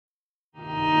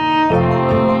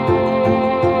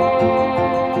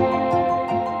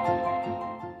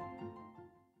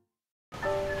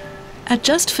At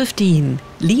just 15,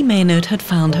 Leigh Meinert had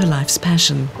found her life's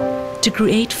passion, to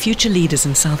create future leaders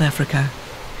in South Africa.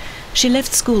 She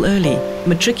left school early,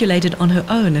 matriculated on her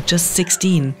own at just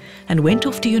 16, and went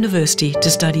off to university to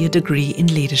study a degree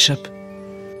in leadership.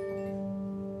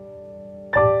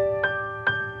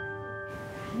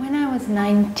 When I was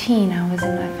 19, I was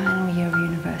in my final year of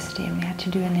university and we had to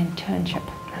do an internship.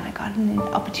 And I got an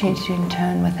opportunity to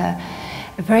intern with a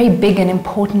very big and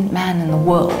important man in the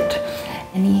world.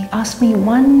 And he asked me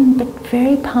one but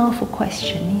very powerful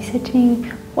question. He said to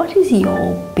me, "What is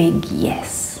your big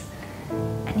yes?"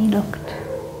 And he looked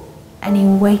and he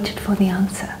waited for the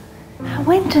answer. I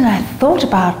went and I thought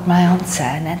about my answer,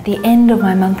 and at the end of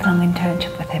my month-long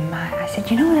internship with him, I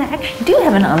said, "You know what, I actually do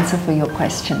have an answer for your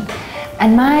question."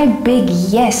 And my big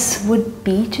yes would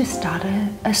be to start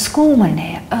a school one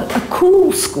day, a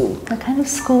cool school, a kind of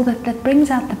school that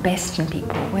brings out the best in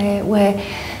people, where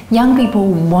young people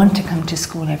want to come to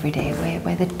school every day,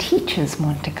 where the teachers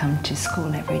want to come to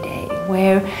school every day,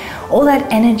 where all that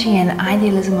energy and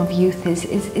idealism of youth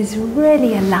is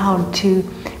really allowed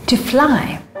to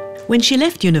fly. When she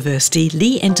left university,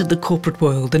 Leigh entered the corporate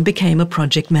world and became a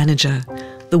project manager.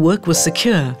 The work was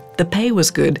secure, the pay was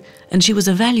good, and she was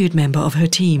a valued member of her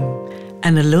team.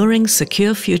 An alluring,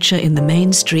 secure future in the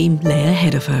mainstream lay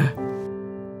ahead of her.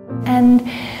 And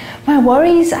my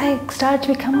worries, I started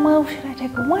to become, well, should I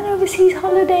take one overseas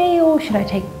holiday or should I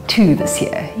take two this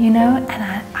year, you know? And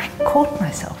I caught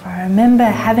myself. I remember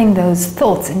having those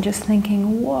thoughts and just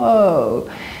thinking, whoa,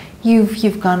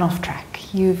 you've gone off track.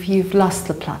 You've lost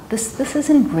the plot. This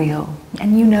isn't real,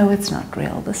 and you know it's not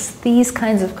real. These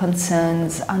kinds of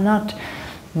concerns are not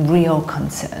real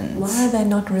concerns. Why are they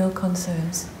not real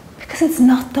concerns? Because it's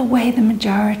not the way the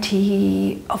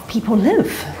majority of people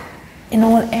live. In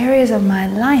all areas of my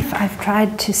life, I've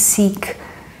tried to seek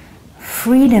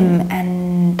freedom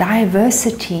and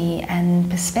diversity and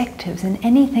perspectives, and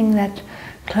anything that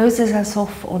closes us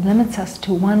off or limits us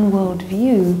to one world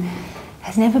view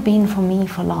has never been for me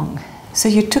for long. So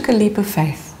you took a leap of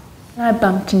faith. I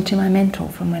bumped into my mentor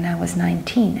from when I was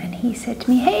 19, and he said to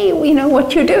me, "Hey, you know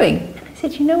what you're doing?" And I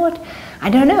said, "You know what? I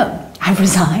don't know. I've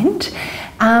resigned,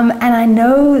 and I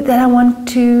know that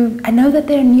I know that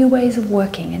there are new ways of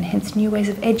working and hence new ways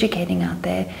of educating out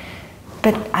there,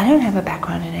 but I don't have a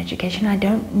background in education. I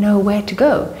don't know where to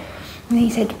go." And he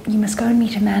said, "You must go and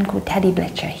meet a man called Taddy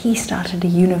Bletcher. He started a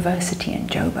university in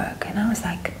Joburg." And I was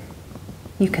like,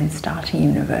 "You can start a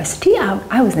university?"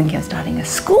 I was thinking of starting a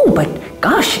school, but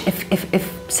gosh, if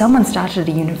someone started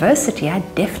a university, I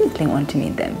definitely want to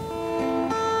meet them.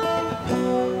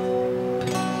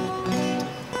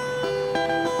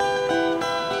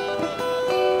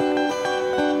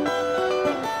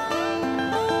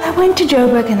 I went to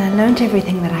Joburg and I learned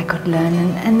everything that I could learn,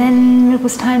 and then it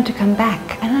was time to come back.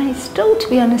 And I still, to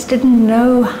be honest, didn't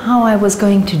know how I was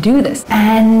going to do this.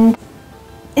 And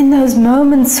in those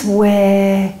moments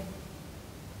where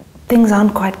things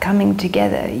aren't quite coming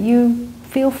together, you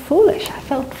feel foolish. I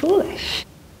felt foolish.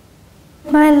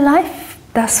 My life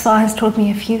thus far has taught me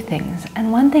a few things,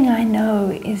 and one thing I know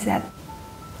is that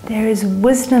there is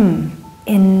wisdom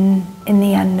in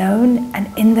the unknown and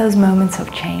in those moments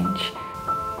of change.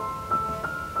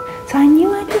 So I knew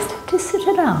I just had to sit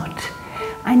it out.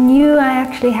 I knew I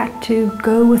actually had to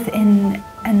go within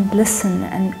and listen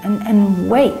and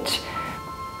wait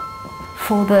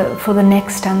for the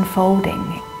next unfolding.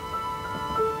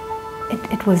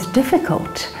 It was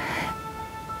difficult,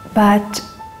 but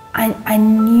I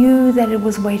knew that it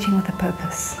was waiting with a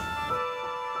purpose.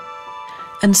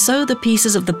 And so the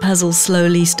pieces of the puzzle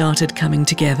slowly started coming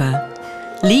together.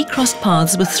 Leigh crossed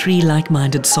paths with three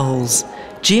like-minded souls,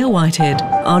 Gia Whitehead,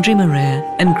 Audrey Marais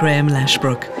and Graham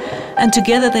Lashbrook, and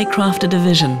together they crafted a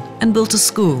vision and built a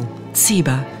school,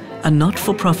 Tsiba, a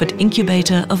not-for-profit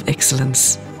incubator of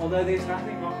excellence. Although there's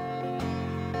nothing wrong.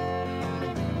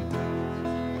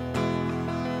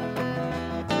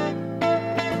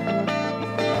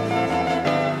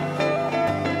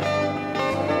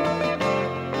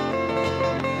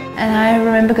 And I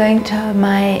remember going to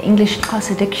my English class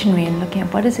dictionary and looking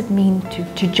at what does it mean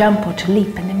to jump or to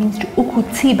leap, and it means to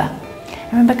ukutsiba. I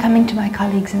remember coming to my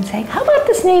colleagues and saying, "How about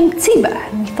this name Tsiba?"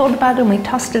 And we thought about it and we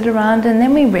tossed it around, and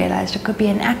then we realized it could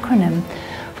be an acronym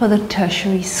for the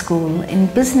Tertiary School in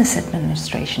Business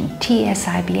Administration,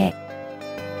 TSIBA.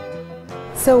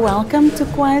 So welcome to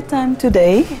Quiet Time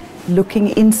today, looking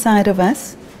inside of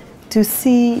us to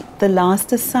see the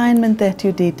last assignment that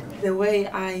you did. The way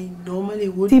I normally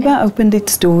would. Tsiba opened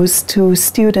its doors to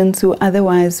students who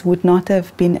otherwise would not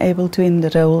have been able to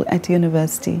enroll at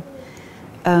university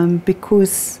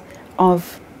because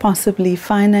of possibly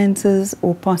finances,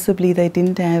 or possibly they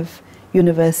didn't have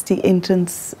university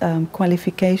entrance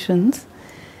qualifications.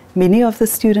 Many of the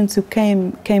students who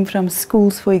came from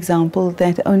schools, for example,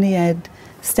 that only had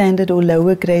standard or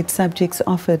lower grade subjects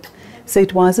offered. So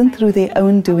it wasn't through their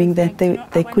own doing that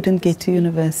they couldn't get to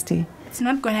university. It's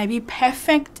not going to be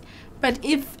perfect, but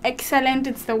if excellent,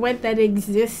 it's the word that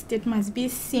exists. It must be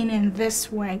seen in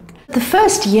this work. The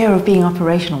first year of being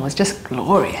operational was just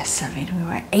glorious. I mean, we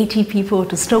were 80 people,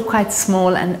 it was still quite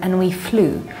small, and we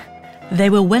flew. They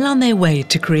were well on their way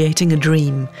to creating a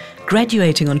dream,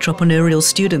 graduating entrepreneurial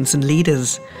students and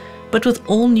leaders. But with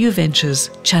all new ventures,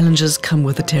 challenges come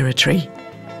with the territory.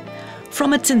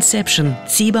 From its inception,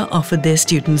 CIBA offered their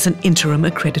students an interim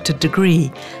accredited degree,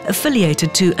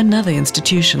 affiliated to another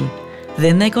institution.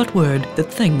 Then they got word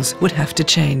that things would have to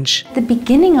change. At the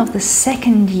beginning of the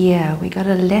second year, we got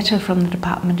a letter from the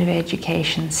Department of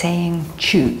Education saying,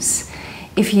 choose.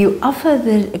 If you offer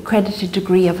the accredited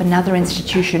degree of another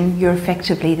institution, you're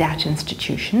effectively that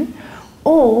institution,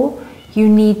 or you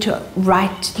need to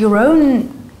write your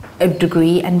own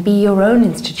degree and be your own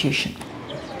institution.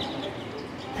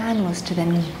 The plan was to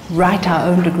then write our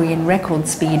own degree in record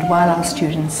speed while our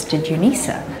students did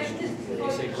UNISA.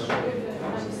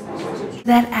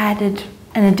 That added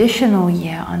an additional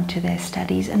year onto their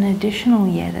studies, an additional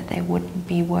year that they wouldn't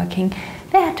be working.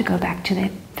 They had to go back to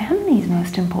their families,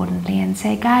 most importantly, and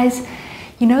say, guys,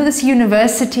 you know this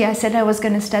university I said I was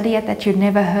going to study at that you'd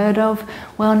never heard of?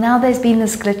 Well, now there's been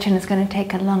this glitch and it's going to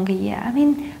take a longer year. I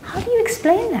mean, how do you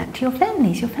explain that to your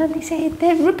families? Your families say,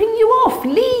 they're ripping you off,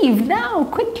 leave now,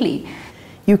 quickly.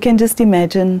 You can just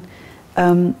imagine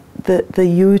the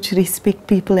huge respect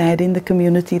people had in the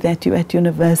community that you're at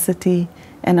university,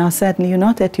 and now suddenly you're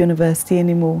not at university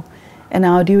anymore. And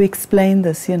how do you explain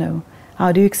this, you know?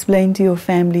 How do you explain to your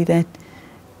family that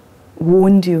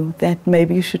warned you that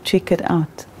maybe you should check it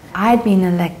out? I'd been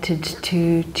elected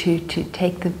to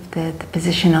take the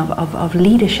position of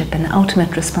leadership and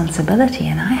ultimate responsibility,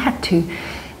 and I had to,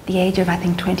 at the age of I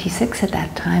think 26 at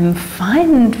that time,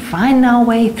 find our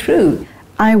way through.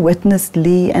 I witnessed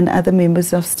Leigh and other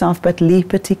members of staff, but Leigh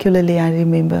particularly, I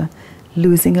remember,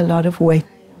 losing a lot of weight.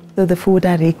 So the 4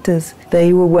 directors,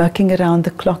 they were working around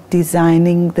the clock,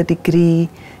 designing the degree,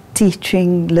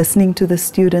 teaching, listening to the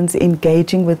students,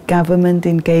 engaging with government,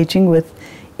 engaging with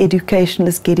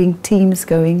educationalists, getting teams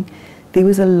going. There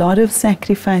was a lot of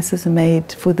sacrifices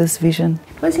made for this vision.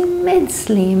 It was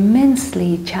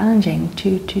immensely challenging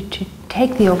to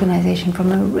take the organization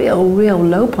from a real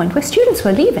low point where students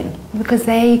were leaving because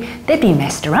they'd been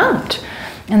messed around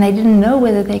and they didn't know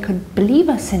whether they could believe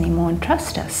us anymore and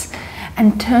trust us,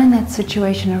 and turn that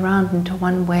situation around into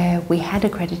one where we had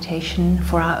accreditation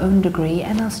for our own degree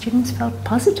and our students felt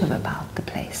positive about the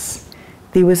place.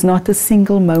 There was not a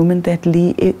single moment that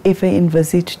Leigh ever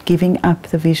envisaged giving up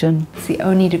the vision. It's the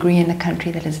only degree in the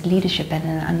country that has leadership at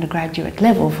an undergraduate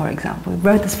level, for example. We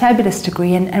wrote this fabulous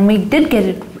degree and we did get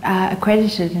it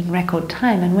accredited in record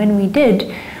time, and when we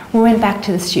did, we went back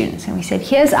to the students and we said,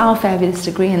 here's our fabulous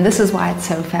degree and this is why it's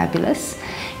so fabulous.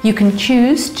 You can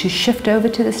choose to shift over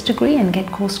to this degree and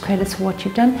get course credits for what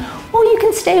you've done, or you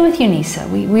can stay with UNISA.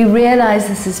 We realize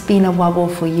this has been a wobble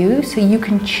for you, so you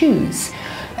can choose.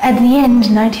 At the end,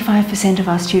 95% of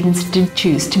our students did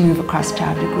choose to move across to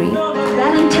our degree.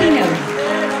 Valentino,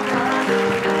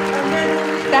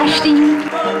 Vashti,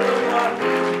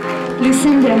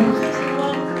 Lucinda,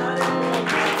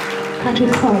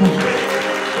 Patrick.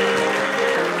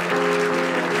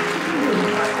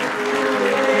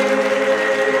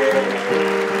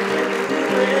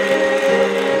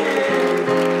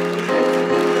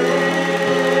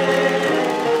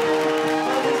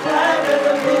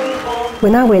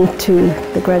 When I went to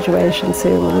the graduation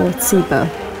ceremony at CIBA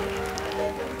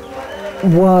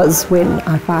was when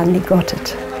I finally got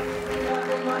it.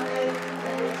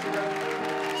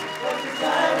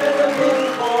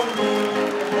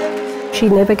 She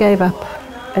never gave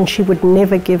up and she would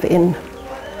never give in.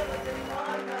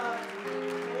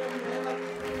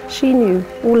 She knew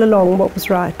all along what was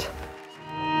right.